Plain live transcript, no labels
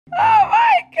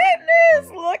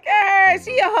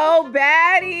She a whole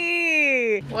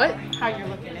baddie. What? How you're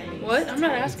looking at me? What? I'm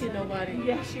not asking nobody.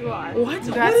 Yes, you are. What?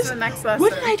 That's the next lesson.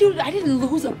 What did I do? I didn't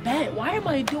lose a bet. Why am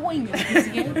I doing this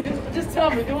again? Just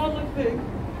tell me. Come on, look big.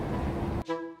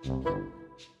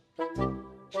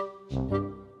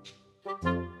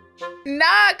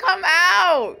 Nah, come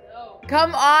out. No.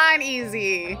 Come on,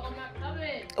 Easy. No, I'm not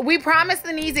coming. We promised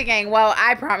the Neezy Gang. Well,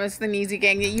 I promised the Neezy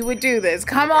Gang that you would do this.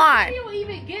 Come on. You don't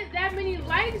even get that many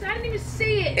likes. I didn't even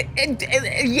see it. It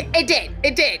did.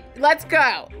 It did. Let's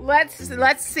go. Let's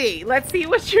see. Let's see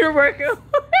what you're working with.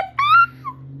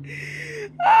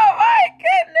 Oh my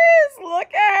goodness.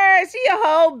 Look at her. She a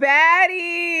whole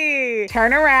baddie.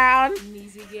 Turn around.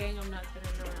 Neezy Gang, I'm not turning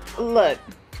around. Look.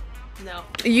 No.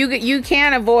 You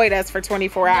can't avoid us for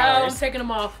 24 hours. No, I'm taking them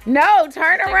off. No,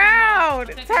 turn around.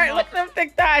 Turn. Look at them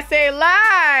thick thighs. Say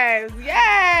lives. Yes.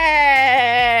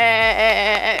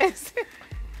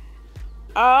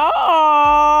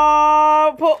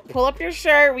 Oh, pull up your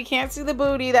shirt. We can't see the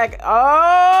booty.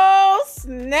 Oh,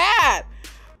 snap.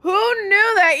 Who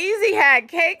knew that Easy had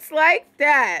cakes like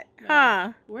that?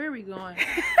 Huh? Where are we going?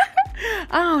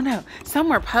 I don't know.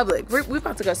 Somewhere public. We're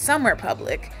about to go somewhere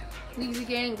public. Neezy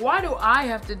Gang, why do I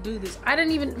have to do this? I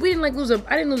didn't lose a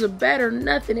bet or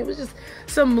nothing. It was just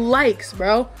some likes,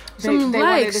 bro. Some they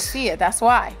likes. wanted to see it. That's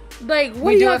why. Like,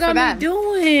 what y'all got me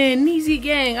doing? Neezy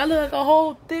Gang. I look like a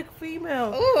whole thick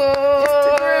female. Ooh.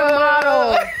 Instagram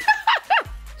model.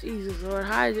 Jesus Lord,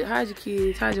 hide your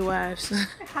kids, hide your wives.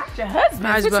 Hide your husband.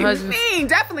 Hide your husband. Mean?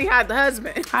 Definitely hide the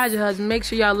husband. Hide your husband. Make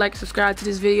sure y'all like, subscribe to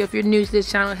this video. If you're new to this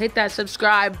channel, hit that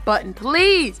subscribe button,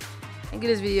 please. And give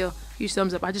this video a huge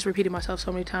thumbs up. I just repeated myself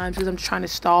so many times because I'm trying to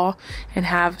stall and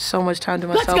have so much time to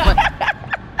myself. But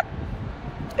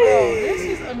this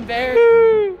is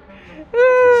embarrassing. This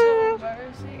is so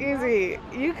embarrassing. Easy.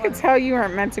 You could tell you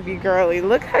weren't meant to be girly.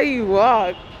 Look how you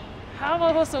walk. How am I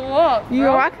supposed to walk, bro? You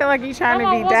walking like you trying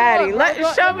to be daddy.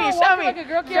 Show me. Like a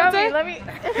girl, Show me. Let me.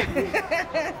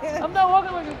 I'm not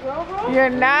walking like a girl, bro. You're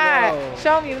not. No.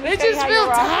 Show me. Let me It show you just how feels you're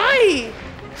walking.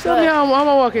 tight. Show me how I'm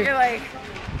walking. You're like.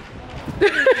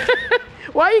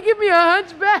 Why you give me a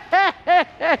hunchback?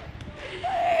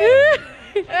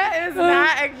 That is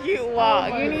not a cute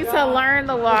walk. Oh you need God. to learn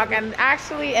the walk. And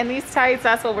actually, in these tights,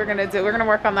 that's what we're gonna do. We're gonna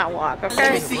work on that walk. Okay.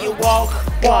 Let me see you walk.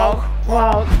 Walk.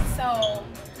 So,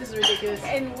 This is ridiculous.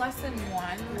 in lesson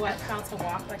 1, what how to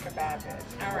walk like a bad bitch.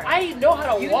 All right. I know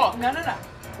how to walk. No.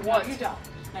 What? No, you don't.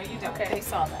 No, you don't. Okay. They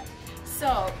saw that.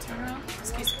 So, turn around.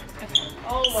 Excuse me. Okay.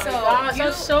 Oh my So, gosh, you,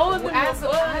 I'm showing them as the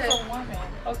a butt. woman, you have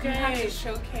Okay. to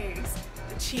showcase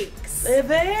the cheeks. They're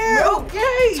there.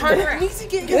 Okay. Turn around. Showcase the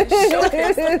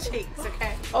cheeks,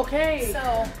 okay? Okay.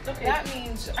 So, Okay. that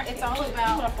means it's all My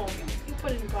about... phone. You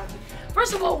put it in your pocket.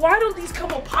 First of all, why don't these come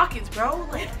with pockets, bro?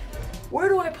 Like, where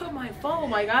do I put my phone,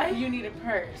 my guy? You need a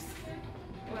purse.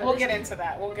 We'll get into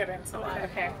that.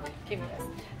 Okay. Give me this.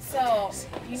 So,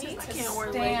 you need I to can't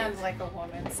wear stand leggings. like a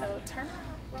woman. So, turn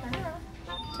around.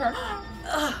 Turn around.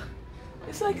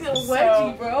 It's like a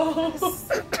wedgie, bro.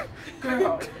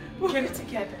 Girl, get it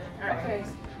together. All right. Okay.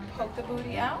 Poke the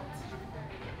booty out.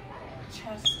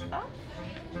 Chest up.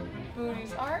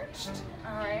 Booty's arched.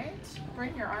 All right.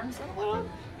 Bring your arms up a little.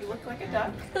 You look like a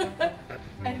duck.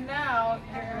 And now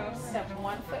you're going to step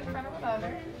one foot in front of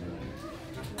another.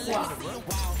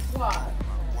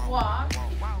 Walk.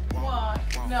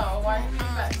 No, why are you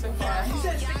leaning back so far? You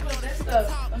said stick with this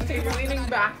stuff. Okay, you're leaning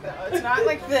back though. It's not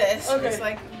like this. Okay. It's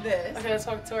like this. Okay, let's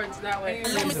walk towards that way.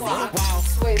 And you walk.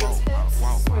 Sway those hips.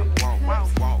 Sway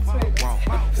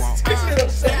those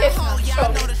hips. Sway those hips.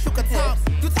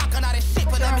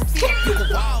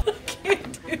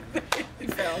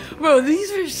 Bro,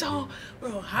 these are so...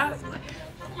 Bro, how...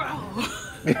 Bro.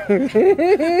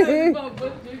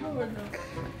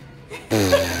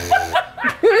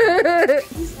 Look, I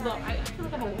feel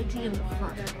like I'm a wedgie in the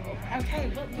front.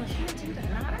 Okay, but you can't do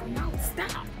that. No,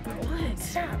 stop. What?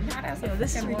 Stop. Not as a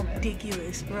This is freaking woman.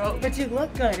 ridiculous, bro. But you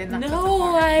look good in that.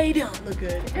 No, I don't look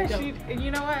good. I Yes, don't.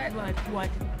 you know what? Like, what?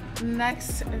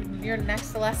 Your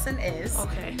next lesson is,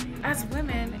 Okay. as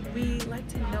women, we like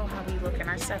to know how we look in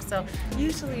our stuff. So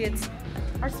usually it's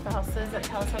our spouses that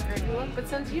tell us how great we look. But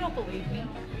since you don't believe me,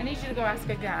 I need you to go ask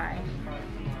a guy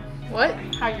What?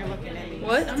 how you're looking at me.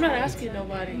 What? I'm not asking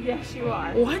nobody. Yes, you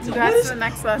are. What? That's the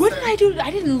next lesson. What did I do? I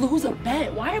didn't lose a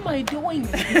bet. Why am I doing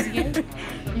this again?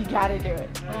 You gotta do it.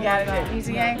 Oh You gotta my do God. it.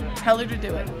 Easy Gang. Tell her to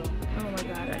do it. Oh my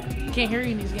god. I can't hear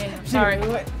you in these games. I'm sorry.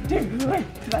 Do it.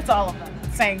 That's all of them.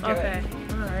 Saying do Okay. it.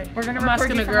 Alright. We're gonna I'm record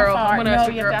asking you a from girl. afar. I'm gonna No, ask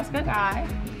a you girl. have to ask a guy.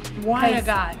 Why a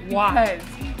guy? Why?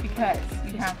 Because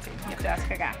you have to. You have to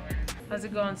ask a guy. How's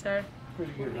it going, sir?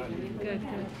 Pretty good, not you. Good.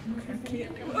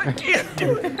 I can't do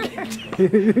it.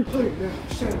 Look, now,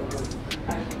 shut up.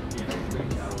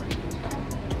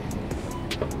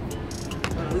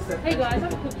 Hey guys, I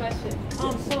have a quick question.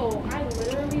 So I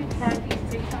literally tried these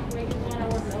TikTok leggings on. I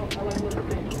want to know if I like little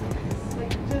things.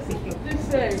 Like,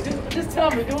 just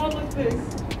tell me, do all those things.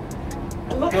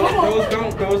 Those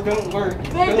don't work.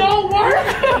 They don't work.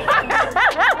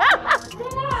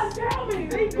 Come on, tell me,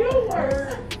 they do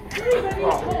work.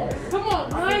 Come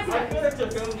on, I feel that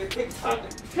you're filming your TikTok.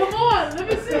 Come on, let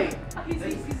me see.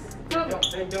 They don't work.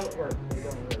 They don't work.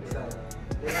 So,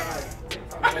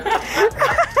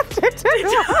 they're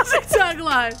TikTok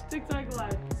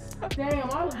live. Damn,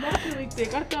 I was naturally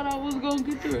thick. I thought I was gonna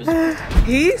get yours.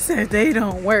 He said they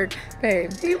don't work,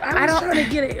 babe. I was trying to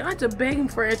get it. I had to beg him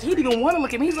for it. He didn't even want to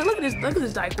look at me. He's like, look at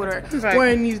this dyke with her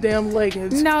wearing these damn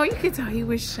leggings. No, you could tell he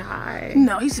was shy.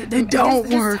 No, he said they don't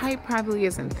work. His type probably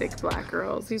isn't thick black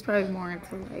girls. He's probably more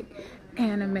into like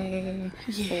anime.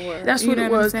 Yeah, or, that's what it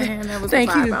was. That was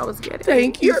Thank the vibe you. I was getting.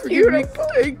 Thank you. You're beautiful.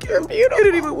 Thank you. You're beautiful. He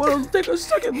didn't even want to take a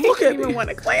second look at me. He didn't even want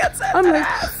to glance at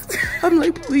I'm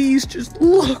like, please just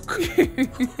look.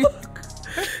 Look.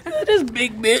 This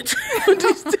big bitch with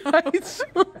these tights.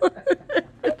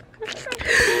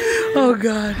 Oh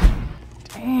God.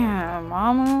 Damn,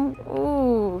 mama.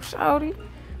 Ooh, shawty.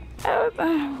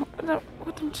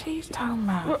 What them cheese talking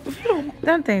about?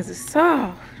 Them things are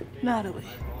soft. Natalie.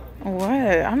 What?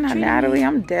 I'm not Natalie.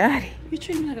 I'm Daddy. You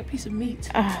treat me like a piece of meat.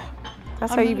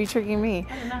 That's how you be tricking me.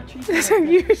 I did not treat you That's like how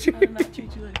that. you I did not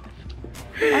treat you like that.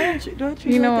 Don't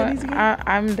treat You know like what? that,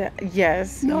 I'm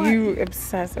yes. No, you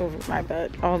obsess over my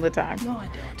butt all the time. No, I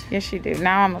don't. Yes, you do.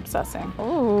 Now I'm obsessing.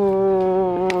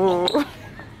 Ooh.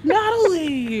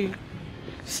 Natalie!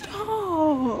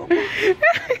 Stop!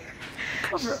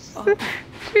 Cover up.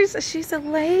 She's a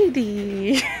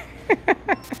lady.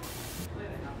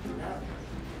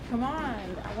 Come on,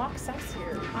 I walk sus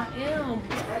here. I am.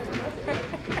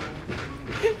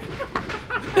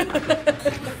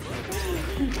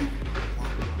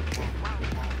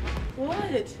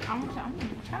 What? I'm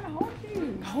trying to hold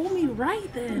you. Hold me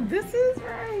right then. This is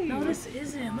right. No, this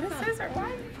isn't. This is right. Why are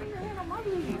you putting your hand on my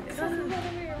booty? This is the other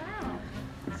way around.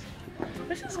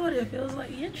 Which is what it feels like.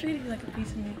 You're treating me like a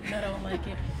piece of meat, and I don't like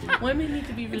it. Women need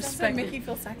to be respected. Does that make you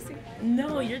feel sexy?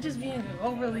 No, you're just being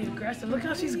overly aggressive. Look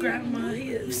how she's grabbing my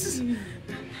hips.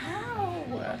 How?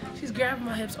 She's grabbing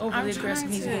my hips overly aggressive.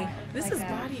 This is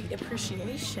body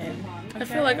appreciation. I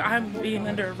feel like I'm being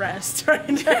under arrest right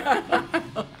now.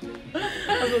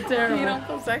 I feel terrible. You don't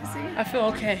feel sexy? I feel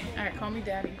okay. All right, call me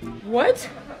daddy. What?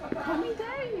 Call me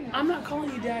daddy. I'm not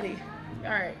calling you daddy. All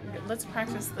right, let's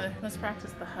practice the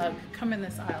hug. Come in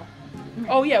this aisle.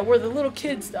 Oh yeah, where the little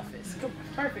kid stuff is. Go,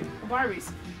 perfect.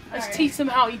 Barbies. Let's teach them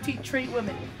how you treat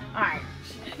women. All right.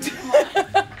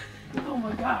 Oh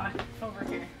my God. Over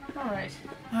here. All right.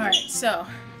 All right. So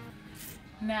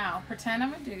now pretend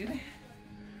I'm a dude,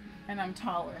 and I'm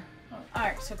taller. All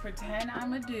right. So pretend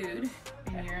I'm a dude,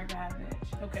 and you're a bad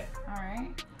bitch. Okay. All right.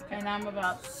 And I'm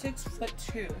about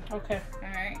 6'2". Okay. All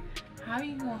right. How are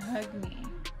you gonna hug me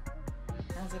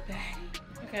as a baddie?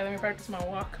 Okay, let me practice my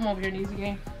walk. Come over here, easy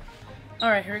game. All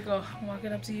right, here we go. I'm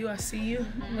walking up to you. I see you.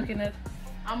 I'm looking at.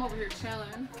 I'm over here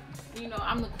chilling. You know,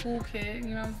 I'm the cool kid.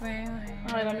 You know what I'm saying? Like,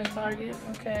 All right, I'm in Target.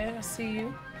 Okay, I see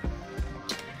you.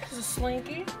 This is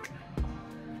Slinky.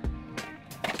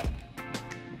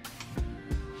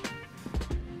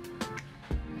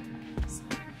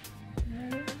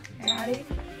 Daddy.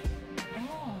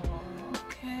 Oh,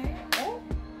 okay. Oh.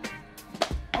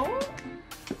 Okay.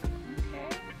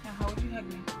 Now, how would you hug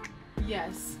me?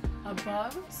 Yes.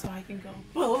 Above, so I can go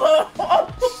below.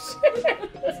 Oh, shit.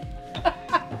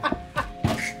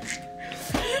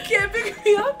 You can't pick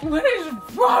me up? What is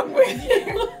wrong with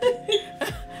you?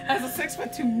 As a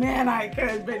 6'2" man, I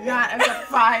could, but not as a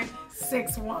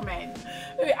 5'6" woman.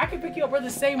 Wait, I can pick you up. We're the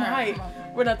same height.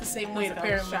 We're not the same weight,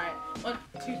 apparently. 1,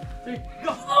 2, 3, go.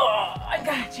 Oh, I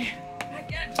got you. I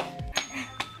got you.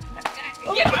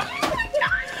 Get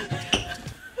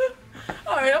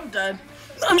All right, I'm done.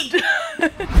 I'm done.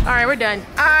 All right, we're done.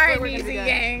 All right, We're easy done.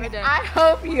 gang. We're done. I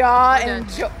hope y'all We're done.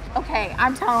 enjoy. Okay,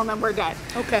 I'm telling them we're done.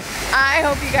 Okay. I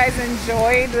hope you guys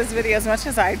enjoyed this video as much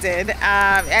as I did.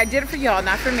 I did it for y'all,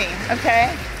 not for me.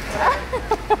 Okay.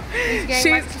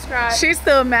 She's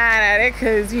still mad at it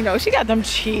because you know she got them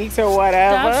cheeks or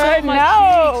whatever. Stop showing my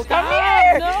No, cheeks. come Stop.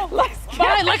 here. No. Let's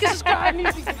Bye. Like and subscribe.